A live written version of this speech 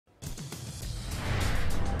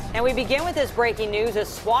And we begin with this breaking news. A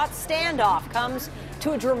SWAT standoff comes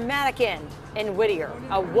to a dramatic end in Whittier.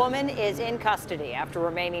 A woman is in custody after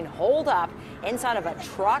remaining holed up inside of a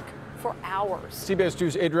truck for hours. CBS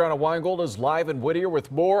 2's Adriana Weingold is live in Whittier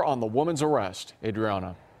with more on the woman's arrest.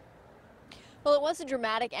 Adriana. Well, it was a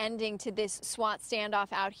dramatic ending to this SWAT standoff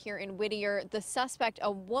out here in Whittier. The suspect,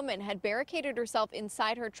 a woman, had barricaded herself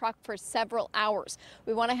inside her truck for several hours.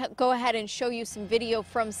 We want to go ahead and show you some video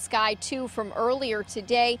from Sky 2 from earlier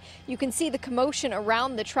today. You can see the commotion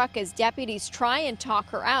around the truck as deputies try and talk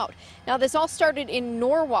her out. Now, this all started in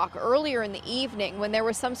Norwalk earlier in the evening when there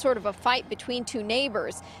was some sort of a fight between two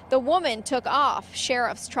neighbors. The woman took off.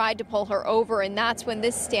 Sheriffs tried to pull her over, and that's when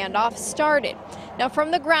this standoff started. Now,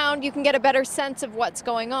 from the ground, you can get a better sense of what's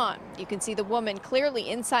going on. You can see the woman clearly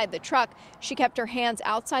inside the truck. She kept her hands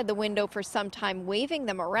outside the window for some time, waving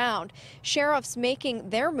them around. Sheriffs making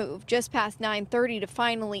their move just past 9:30 to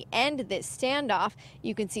finally end this standoff.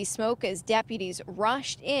 You can see smoke as deputies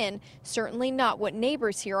rushed in. Certainly not what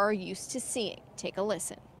neighbors here are used to seeing. Take a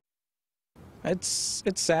listen. It's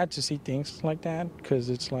sad to see things like that because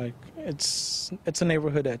it's like it's a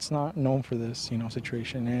neighborhood that's not known for this,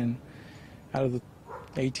 situation. And out of the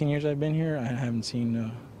 18 years I've been here, I haven't seen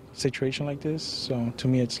a situation like this. So to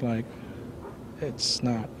me, it's like it's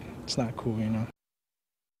not cool,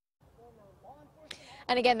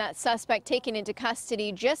 And again, that suspect taken into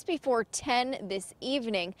custody just before 10 this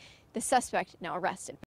evening. The suspect now arrested.